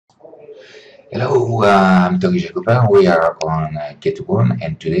Hello, I'm Togi Jacobin. We are on Get One,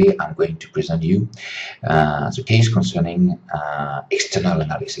 and today I'm going to present you the case concerning external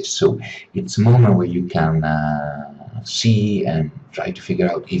analysis. So it's a moment where you can see and try to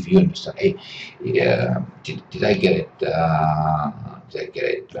figure out if you understand. Hey, did I get it? Did I get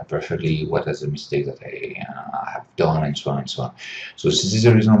it perfectly? What are the mistakes that I have done, and so on and so on. So this is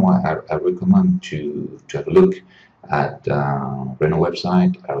the reason why I recommend to have a look at Renault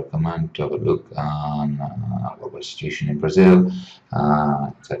website. I recommend to have a look on our situation in Brazil.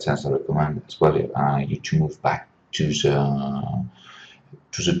 In that sense, I recommend as well you to move back to the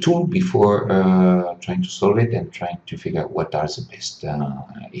tool before trying to solve it and trying to figure out what are the best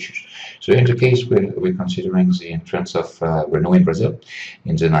issues. So in the case, we're considering the entrance of Renault in Brazil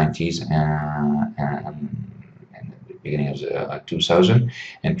in the 90s and the beginning of the 2000,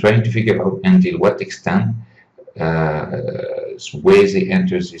 and trying to figure out until what extent ways they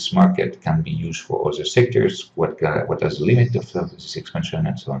enter this market can be used for other sectors, what is the limit of this expansion,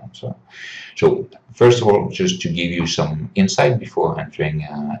 and so on and so on. So first of all, just to give you some insight before entering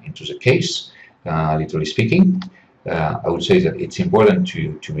into the case, literally speaking, I would say that it's important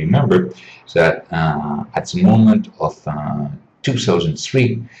to remember that at the moment of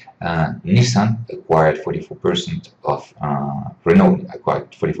 2003, Nissan acquired 44% of Renault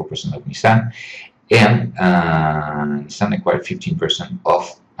acquired 44% of Nissan, and Nissan acquired 15%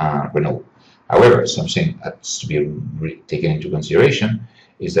 of Renault. However, something that's to be taken into consideration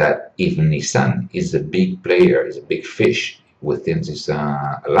is that if Nissan is a big player, is a big fish within this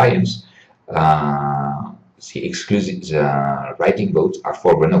alliance, the writing votes are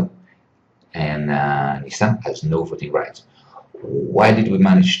for Renault, and Nissan has no voting rights. Why did we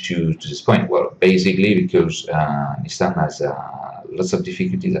manage to this point? Well, basically because Nissan has lots of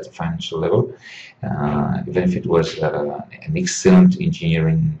difficulties at the financial level, even if it was an excellent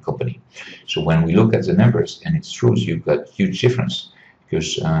engineering company. So when we look at the numbers, and it's true, you've got huge difference.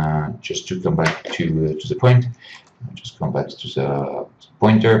 Because just to come back to the point, just come back to the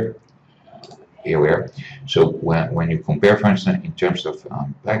pointer. Here we are. So when you compare, for instance, in terms of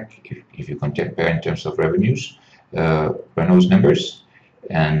if you compare in terms of revenues, Renault's numbers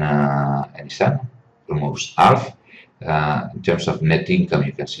and Nissan, almost half. In terms of net income,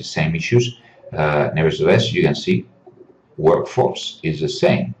 you can see same issues. Nevertheless, you can see workforce is the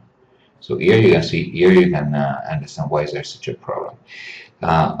same. So here you can see, here you can understand why there's such a problem.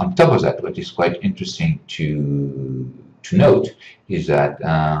 On top of that, what is quite interesting to note is that,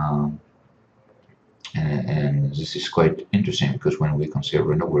 and this is quite interesting because when we consider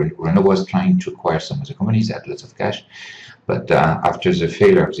Renault was trying to acquire some of the companies that had lots of cash, but after the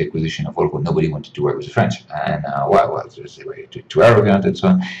failure of the acquisition of Volvo, nobody wanted to work with the French, and well, they were too arrogant and so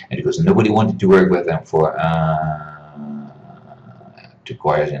on, and because nobody wanted to work with them for to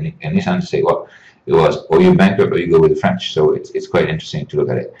acquire any Nissan to say, well, it was or you bankrupt or you go with the French. So it's quite interesting to look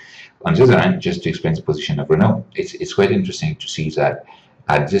at it. On the other hand, just to explain the position of Renault, it's quite interesting to see that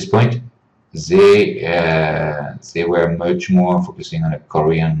at this point they were much more focusing on a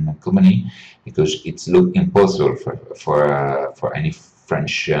Korean company because it's looked impossible for any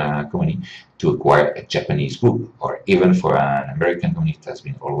French company to acquire a Japanese group, or even for an American company. It has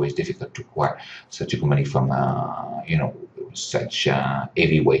been always difficult to acquire such a company from such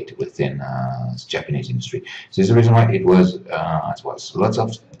heavyweight within the Japanese industry. So this is the reason why it was lots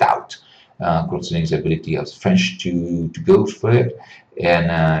of doubt concerning the ability of the French to go for it.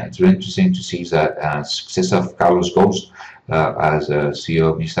 And it's very interesting to see that success of Carlos Ghosn as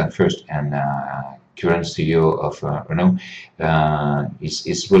CEO of Nissan first and current CEO of Renault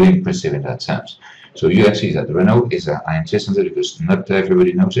is really impressive in that sense. So you can see that Renault is an insist on that because not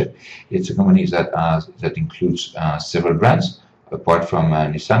everybody knows it. It's a company that includes several brands apart from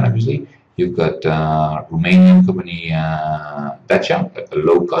Nissan, obviously. You've got Romanian company Dacia, a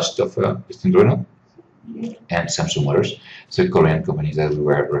low cost of Renault, and Samsung Motors, the Korean companies that we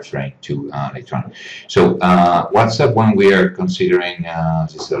were referring to later on. So what's up when we are considering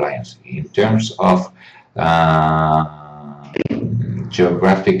this alliance in terms of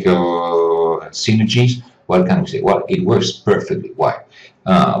geographical synergies? What can we say? Well, it works perfectly. Why?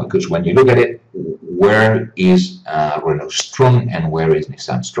 Because when you look at it, where is Renault strong and where is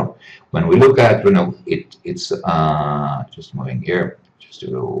Nissan strong? When we look at Renault, it's just moving here. Just to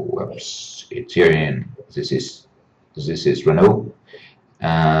go, it's here in this is Renault,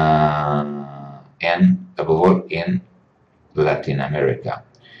 and above all in Latin America.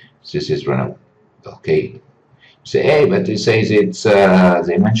 This is Renault. Okay. Say, hey, but it says it's.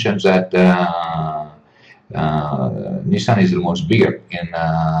 They mentioned that Nissan is the most bigger in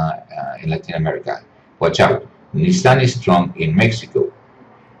Latin America. Watch out. Nissan is strong in Mexico,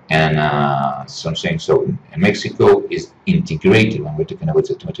 and something. So Mexico is integrated when we're talking about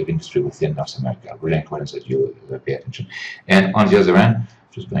the automotive industry within North America. Really important that you pay attention. And on the other end,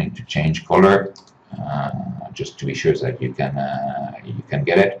 just going to change color just to be sure that you can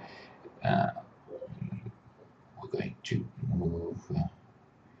get it. We're going to move.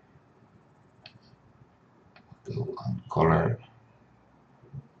 Go on color,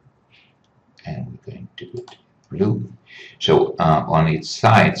 and we're going to put blue. So on its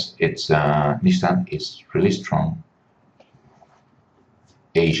sides, it's Nissan is really strong.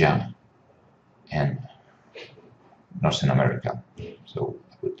 Asia and North America. So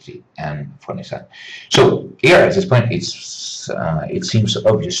I would see N for Nissan. So here at this point, it seems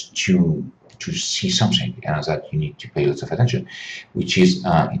obvious to see something that you need to pay lots of attention, which is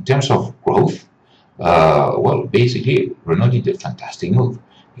in terms of growth. Well, basically, Renault did a fantastic move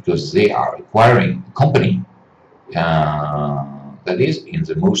because they are acquiring a company that is in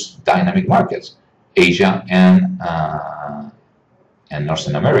the most dynamic markets, Asia and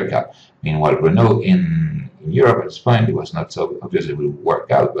Northern America. Meanwhile, Renault in Europe at this point, it was not so obvious it would work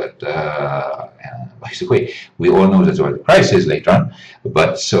out, but by the way, we all know that there was a crisis later on,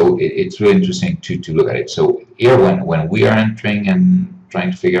 but so it's really interesting to look at it. So here, when we are entering and trying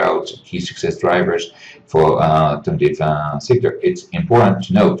to figure out key success drivers for automotive sector, it's important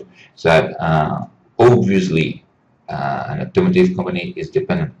to note that obviously an automotive company is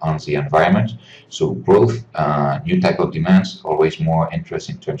dependent on the environment. So growth, new type of demands, always more interest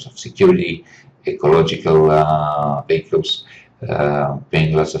in terms of security, ecological vehicles,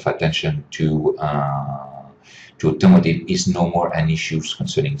 paying lots of attention to automotive is no more an issue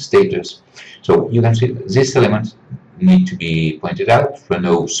concerning status. So you can see this element need to be pointed out.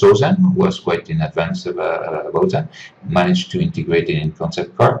 Renault saw them, was quite in advance about them, managed to integrate it in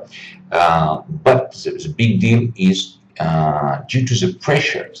concept car. But the big deal is due to the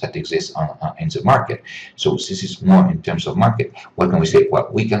pressure that exists in the market. So this is more in terms of market. What can we say? Well,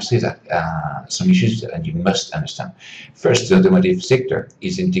 we can say that some issues that you must understand. First, the automotive sector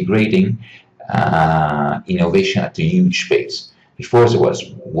is integrating innovation at a huge pace. Before there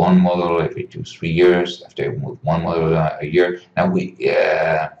was one model every 2-3 years. After we moved one model a year. Now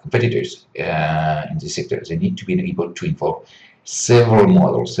competitors in this sector, they need to be able to involve several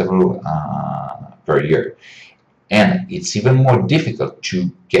models, several per year. And it's even more difficult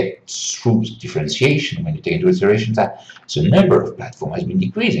to get through differentiation when you take into consideration that the number of platforms has been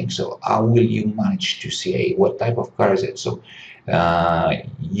decreasing. So how will you manage to say what type of car is it? So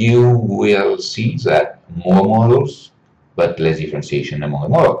you will see that more models, but less differentiation among the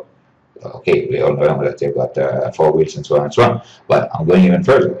model. Okay, we all know that they've got 4 wheels and so on and so on. But I'm going even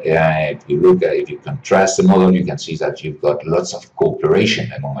further. If you contrast the model, you can see that you've got lots of cooperation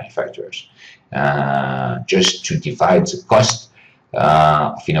among manufacturers, just to divide the cost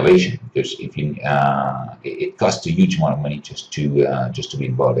of innovation. Because if it costs a huge amount of money just to be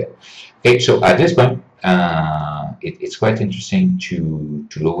involved in. Okay, so at this point, it's quite interesting to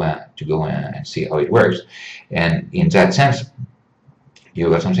go and see how it works, and in that sense, you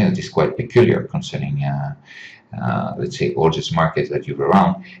got something that is quite peculiar concerning, let's say, all this market that you're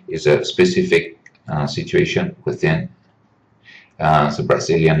around is a specific situation within the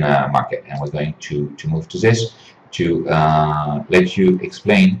Brazilian market, and we're going to move to this to let you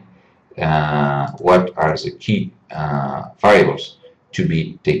explain what are the key variables to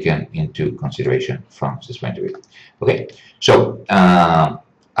be taken into consideration from this point of view. Okay, so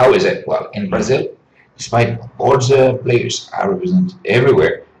how is it? Well, in Brazil, despite all the players are represented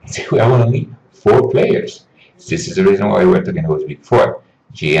everywhere, there are only 4 players. This is the reason why we're talking about Big 4: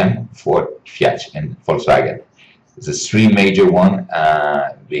 GM, Ford, Fiat, and Volkswagen. The 3 major ones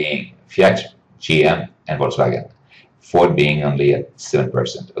being Fiat, GM, and Volkswagen. Ford being only at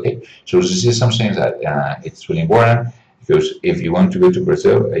 7%. Okay, so this is something that it's really important. Because if you want to go to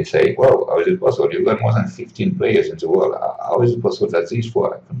Brazil, they say, well, how is it possible? You've got more than 15 players in the world. How is it possible that these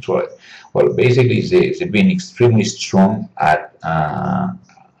 4 control it? Well, basically, they've been extremely strong at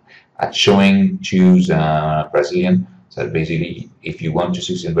showing to the Brazilian that basically, if you want to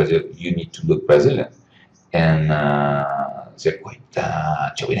succeed in Brazil, you need to look Brazilian. And they're quite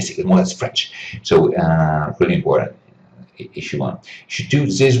chauvinistic, more than French. So, really important, issue 1. Issue 2,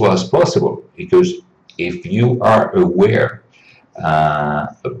 this was possible because if you are aware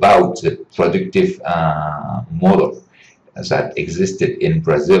about the productive model that existed in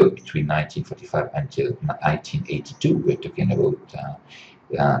Brazil between 1945 until 1982, we're talking about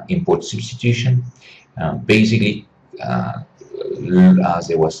import substitution. Basically,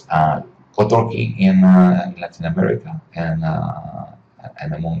 there was autarky in Latin America and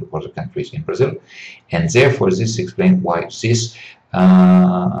among the other countries in Brazil, and therefore this explains why this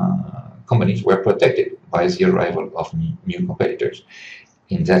companies were protected by the arrival of new competitors.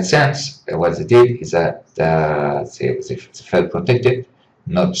 In that sense, what they did is that they felt protected,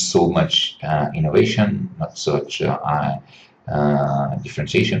 not so much innovation, not such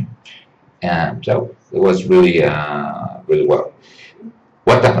differentiation, and so it was really really well.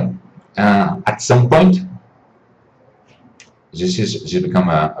 What happened? At some point, this has become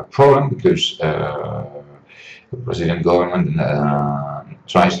a problem because the Brazilian government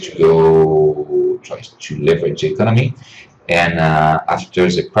tries to leverage the economy, and after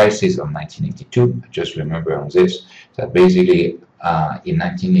the crisis of 1982, I just remember on this that basically in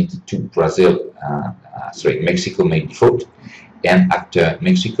 1982 Mexico made default, and after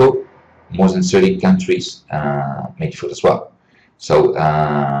Mexico, more than 30 countries made default as well. So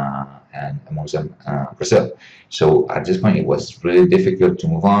and among them Brazil. So at this point, it was really difficult to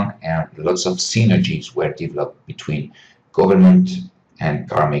move on, and lots of synergies were developed between government and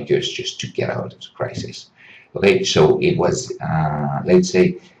car makers just to get out of the crisis. Okay, so it was, let's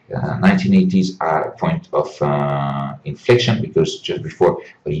say, 1980s are a point of inflection, because just before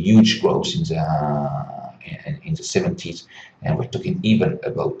a huge growth in the 70s, and we're talking even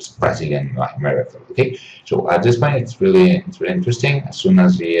about Brazil and America. Okay, so at this point, it's really interesting. As soon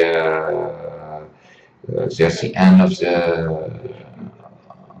as there's the end of the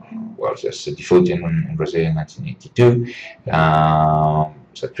there's a default in Brazil in 1982.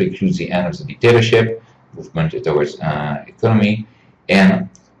 So that precludes the end of the dictatorship, movement towards economy, and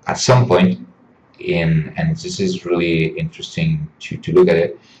at some point and this is really interesting to look at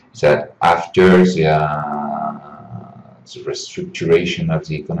it, is that after the restructuration of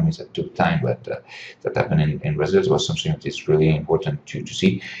the economies that took time, but that happened in Brazil, was something that is really important to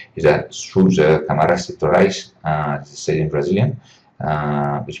see, is that through the Câmaras Setoriais, as said in Brazilian,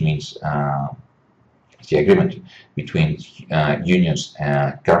 which means the agreement between unions,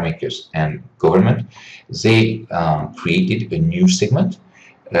 car makers, and government, they created a new segment,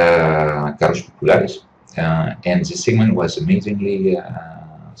 Carros Populares, and this segment was amazingly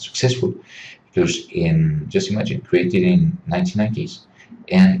successful, because just imagine, created in 1990s,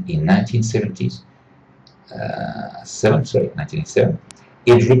 and in 1970s, 1987,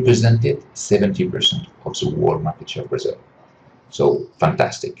 it represented 70% of the world market share of Brazil. So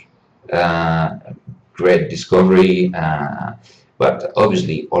fantastic. Great discovery, but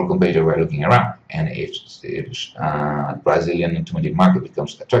obviously all competitors were looking around, and if Brazilian automotive market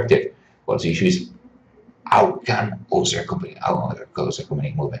becomes attractive, well, the issue is how can other company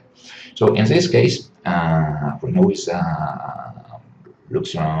move it? So in this case, Renault is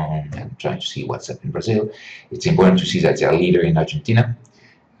looks around and trying to see what's up in Brazil. It's important to see that they are leader in Argentina.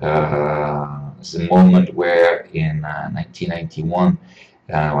 The moment where in 1991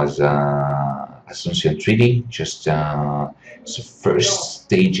 was Asuncion Treaty, just the first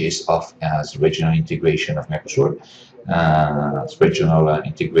stages of the regional integration of Mercosur, regional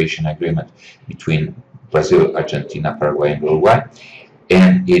integration agreement between Brazil, Argentina, Paraguay, and Uruguay.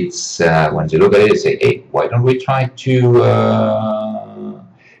 And it's when they look at it, they say, "Hey, why don't we try to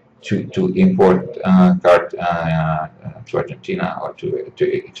import cars to Argentina, or to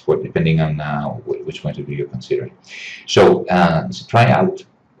export, depending on which point of view you're considering." So try out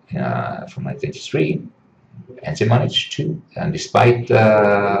from 1983, and they managed to, and despite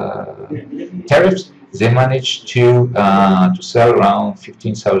tariffs, they managed to sell around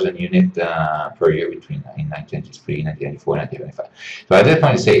 15,000 units per year between in 1993, 1994, 1995. So at that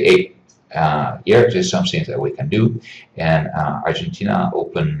point, they say, "Hey, here there's something that we can do," and Argentina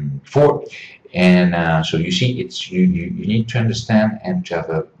opened 4, and so you see, you need to understand and to have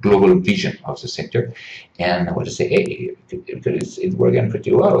a global vision of the sector, and what to say, hey, because it's working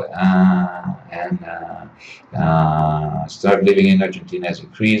pretty well, and start living in Argentina has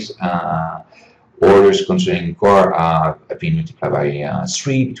increased. Orders concerning core have been multiplied by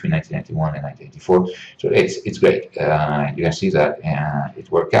 3 between 1991 and 1984. So it's great. You can see that it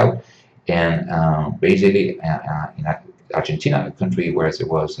worked out. And basically, in Argentina, a country where there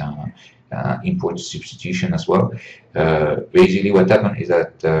was import substitution as well, basically what happened is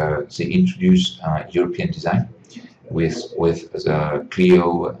that they introduced European design with the Clio,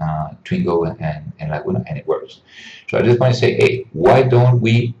 Twingo, and Laguna, and it works. So I just want to say, hey, why don't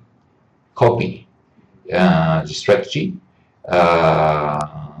we copy the strategy?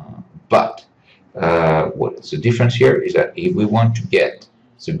 But what's the difference here is that if we want to get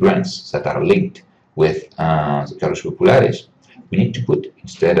the grants that are linked with the Carros Populares, we need to put,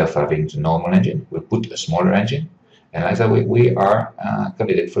 instead of having the normal engine, we put a smaller engine, and as that way we are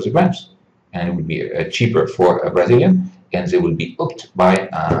candidate for the grants, and it would be cheaper for a Brazilian, and they will be hooked by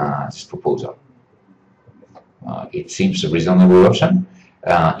this proposal. It seems a reasonable option.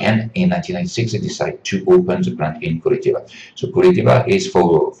 And in 1996, they decided to open the plant in Curitiba. So Curitiba is,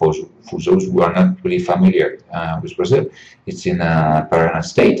 for those who are not really familiar with Brazil, it's in Paraná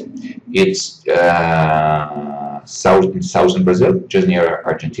state. It's in southern Brazil, just near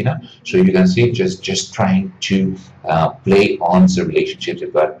Argentina. So you can see just trying to play on the relationships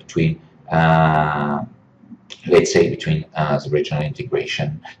they've got between let's say between the regional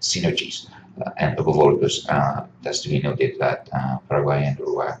integration synergies. And above all, because that's to be noted that Paraguay and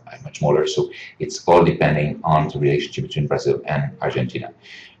Uruguay are much smaller, so it's all depending on the relationship between Brazil and Argentina.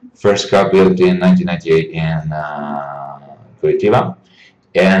 First car built in 1998 in Curitiba,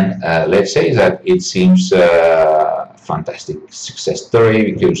 and let's say that it seems a fantastic success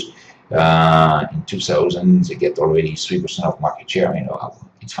story because in 2000 they get already 3% of market share. You know,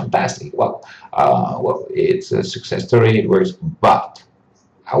 it's fantastic. Well, it's a success story. It works, but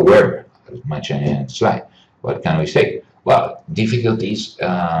however, as mentioned in the slide, what can we say? Well, difficulties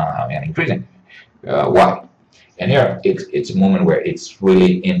are increasing. Why? And here it's a moment where it's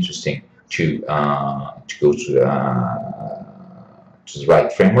really interesting to go to the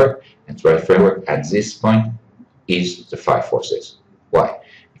right framework. And the right framework at this point is the five forces. Why?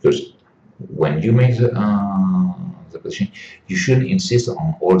 Because when you make the position, you shouldn't insist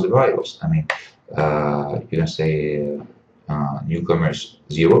on all the variables. I mean, you can say newcomers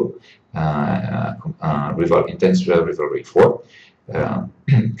 0, rival intense rivalry 4,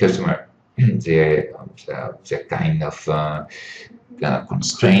 customer they're kind of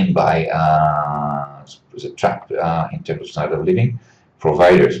constrained by the trap in terms of standard of living.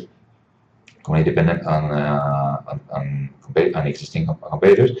 Providers only dependent on existing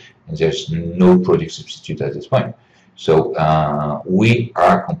competitors, and there's no project substitute at this point. So we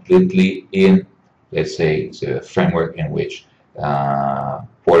are completely in, let's say, the framework in which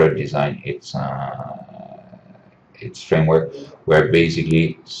Porter designed its framework, where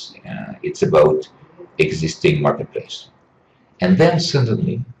basically it's about existing marketplace. And then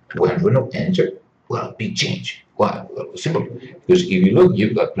suddenly, when Renault entered, well, big change. Why? Well, simple. Because if you look,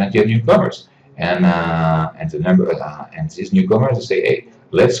 you've got plenty of newcomers, and the number and these newcomers say, hey,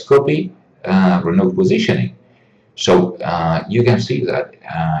 let's copy Renault positioning. So you can see that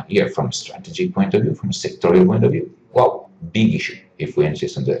here, from a strategic point of view, from a sectorial point of view, well, big issue if we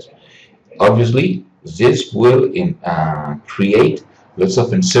insist on this. Obviously, this will create lots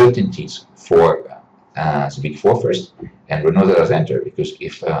of uncertainties for the Big Four first, and Renault that has entered, because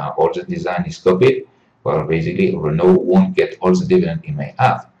if all the design is copied, well, basically Renault won't get all the dividend it may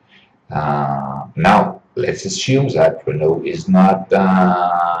have. Now, let's assume that Renault is not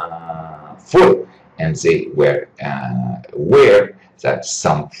full, and they were aware that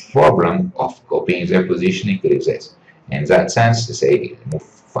some problem of copying their positioning could exist. In that sense, to say, move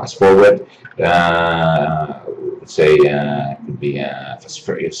fast forward, say, could be fast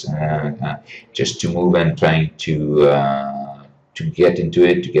furious, just to move and trying to get into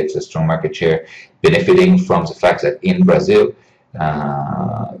it, to get a strong market share, benefiting from the fact that in Brazil,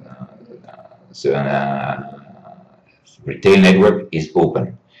 the retail network is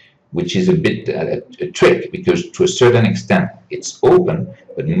open, which is a bit a trick, because to a certain extent it's open,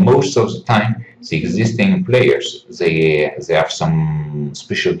 but most of the time the existing players, they have some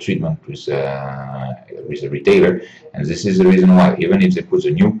special treatment with the retailer, and this is the reason why even if they put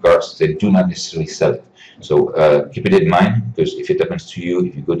the new cars, they do not necessarily sell it. So keep it in mind, because if it happens to you,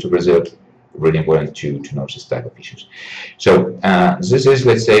 if you go to Brazil, really important to know this type of issues. So this is,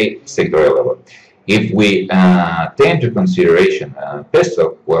 let's say, sectorial level. If we take into consideration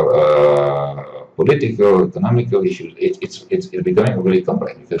peso, well, political, economical issues, it's becoming really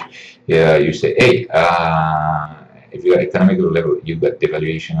complex, because you say, hey, if you are economical level, you got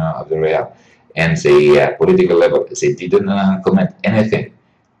devaluation of the real, and the political level, they didn't comment anything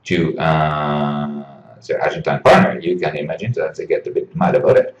to their Argentine partner, you can imagine that they get a bit mad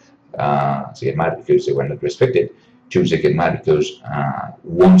about it. They get mad because they were not respected. Two, they get mad because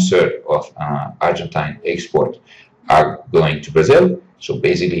 1/3 of Argentine export are going to Brazil. So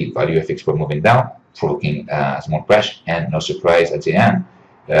basically, value of export moving down, provoking a small crash, and no surprise at the end,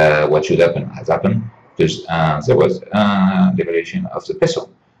 what should happen has happened, because there was devaluation of the peso.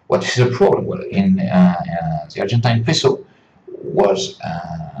 What is the problem? Well, in the Argentine peso was,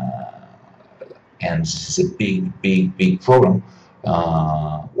 and this is a big problem,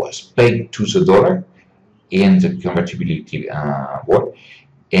 was pegged to the dollar in the convertibility board,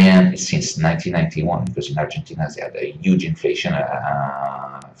 and since 1991, because in Argentina they had a huge inflation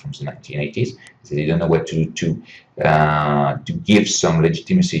from the 1980s, they didn't know what to do to give some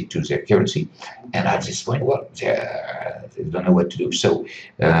legitimacy to their currency, and at this point, well, they don't know what to do. So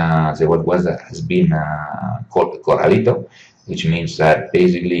there has been called corralito, which means that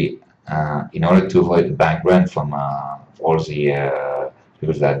basically, in order to avoid the bank run from all the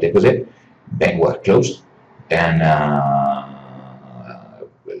people that deposit, bank was closed, and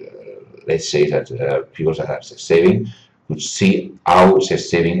let's say that people that have saving would see how their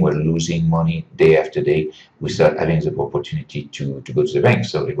saving were losing money day after day without having the opportunity to go to the bank.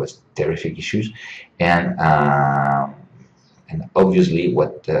 So it was terrific issues, and obviously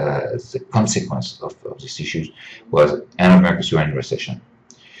what the consequence of these issues was end of Mercosur and recession.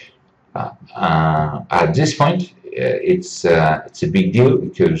 At this point, it's a big deal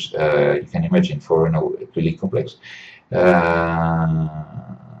because you can imagine for Renault it's really complex.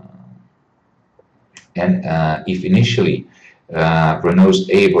 And if initially Renault's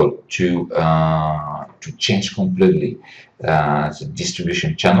able to change completely the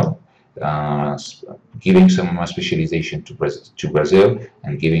distribution channel, giving some specialization to Brazil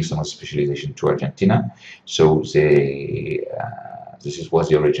and giving some specialization to Argentina. So this was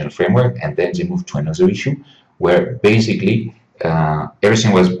the original framework, and then they moved to another issue where basically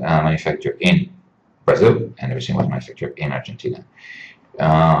everything was manufactured in Brazil and everything was manufactured in Argentina.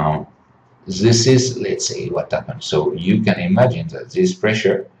 This is, let's say, what happened. So you can imagine that this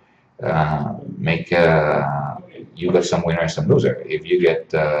pressure make you got some winner and some loser. If you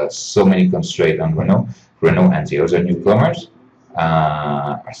get so many constraints on Renault and the other newcomers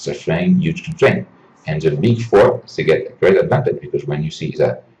are suffering huge constraint. And the big four, they get a great advantage because when you see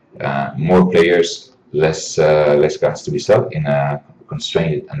that more players, less cars to be sold in a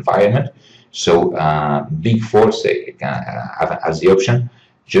constrained environment, so big four they have the option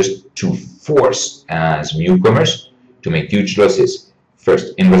just to force as newcomers to make huge losses,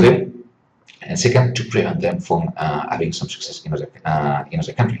 first in Brazil, and second to prevent them from having some success in other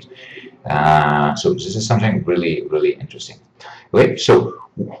countries. So this is something really interesting. Okay, so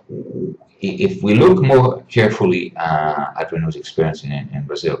if we look more carefully at Renault's experience in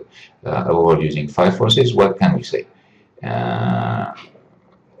Brazil, overall using 5 forces, what can we say?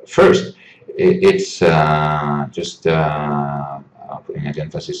 First, it's just putting an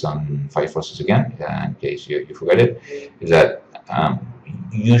emphasis on 5 forces again, in case you forget it, is that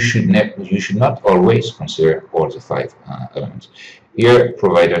you should not always consider all the 5 elements. Here,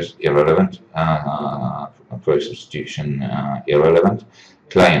 providers irrelevant, product substitution irrelevant,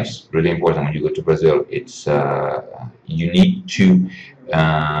 clients really important. When you go to Brazil, it's you need to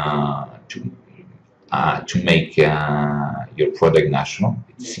make your product national.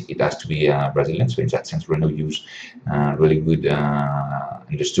 It has to be Brazilian. So in that sense, Renault used really good,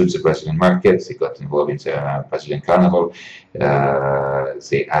 understood the Brazilian market. They got involved in the Brazilian Carnival.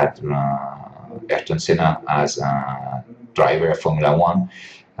 They had Ayrton Senna as a driver of Formula One.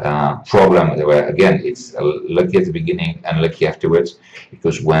 Problem, they were, again, it's lucky at the beginning and lucky afterwards,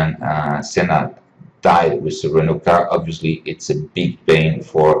 because when Senna died with the Renault car, obviously it's a big pain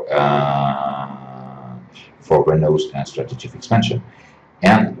for Renault's strategic expansion.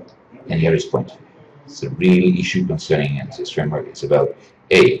 And here is point. It's a real issue concerning this framework. It's about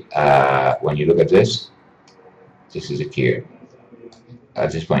when you look at this is a key.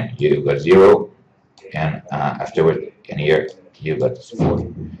 At this point, you got 0, and afterward, in here, you got 4.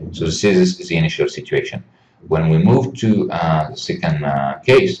 So this is the initial situation. When we move to the second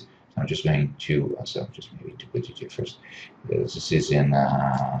case, I'm just going to just maybe to put it here first. This is in.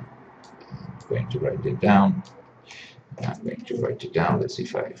 I'm going to write it down. I'm going to write it down. Let's see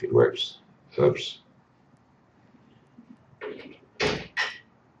if it works. Oops.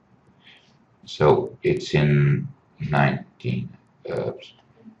 So it's in 19. Oops.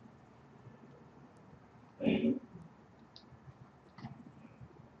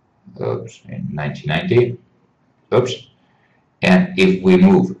 Oops, in 1990. Oops. And if we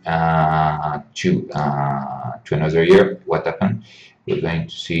move to another year, what happened? We're going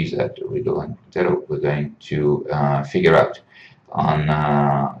to see that we're going to figure out on.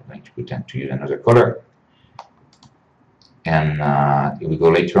 I'm going to pretend to use another color. And if we go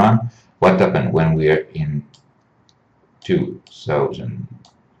later on, what happened when we are in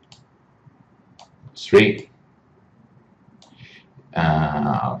 2003?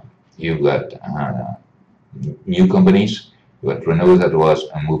 You got new companies. You got Renault that was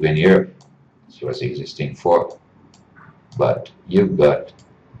a moving year. It was existing 4. But you've got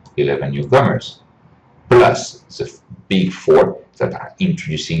 11 newcomers, plus the big 4 that are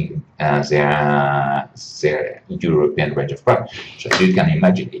introducing their European range of products. So you can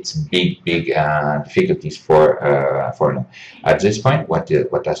imagine it's big difficulties for Renault. At this point, what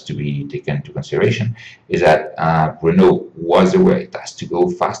has to be taken into consideration is that Renault was aware it has to go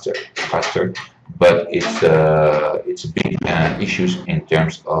faster, but it's big issues in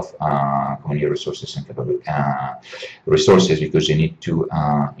terms of community resources and capability, resources, because you need to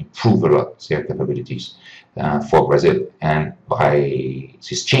improve a lot their capabilities for Brazil, and by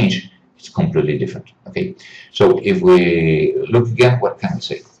this change, it's completely different. Okay, so if we look again, what can we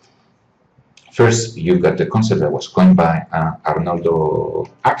say? First, you've got the concept that was coined by Arnoldo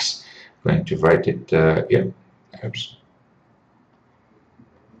Ax. Going to write it here. Oops.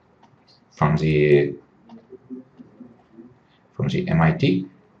 From the MIT,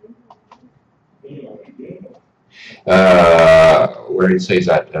 where it says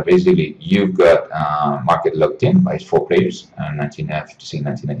that basically you've got market locked in by 4 players, 1956,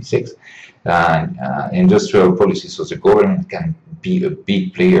 1996, and industrial policy. So the government can be a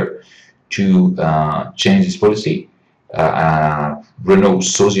big player to change this policy. Renault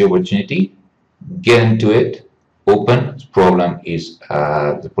saw the opportunity, get into it, open. The problem is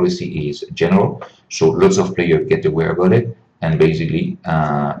the policy is general, so lots of players get aware about it, and basically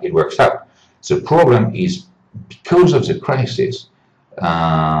it works out. The problem is, because of the crisis, the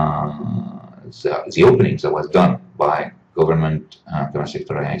openings that was done by government,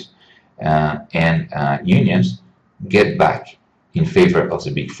 sectorialized, and unions get back in favor of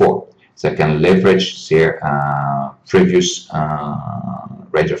the big 4. That can leverage their previous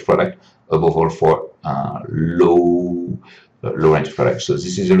range of product, above all for low range products. So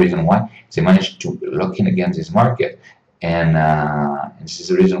this is the reason why they managed to lock in against this market, and this is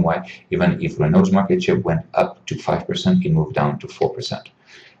the reason why, even if Renault's market share went up to 5%, it moved down to 4%.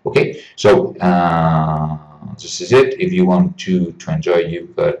 Okay, so this is it. If you want to enjoy,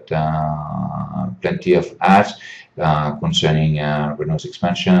 you've got plenty of ads concerning Renault's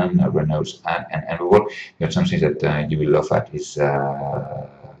expansion, Renault's and overall. You have something that you will laugh at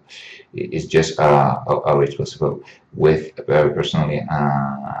is just how it's possible with personally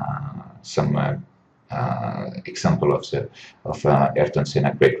some example of Ayrton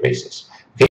Senna great races. Okay.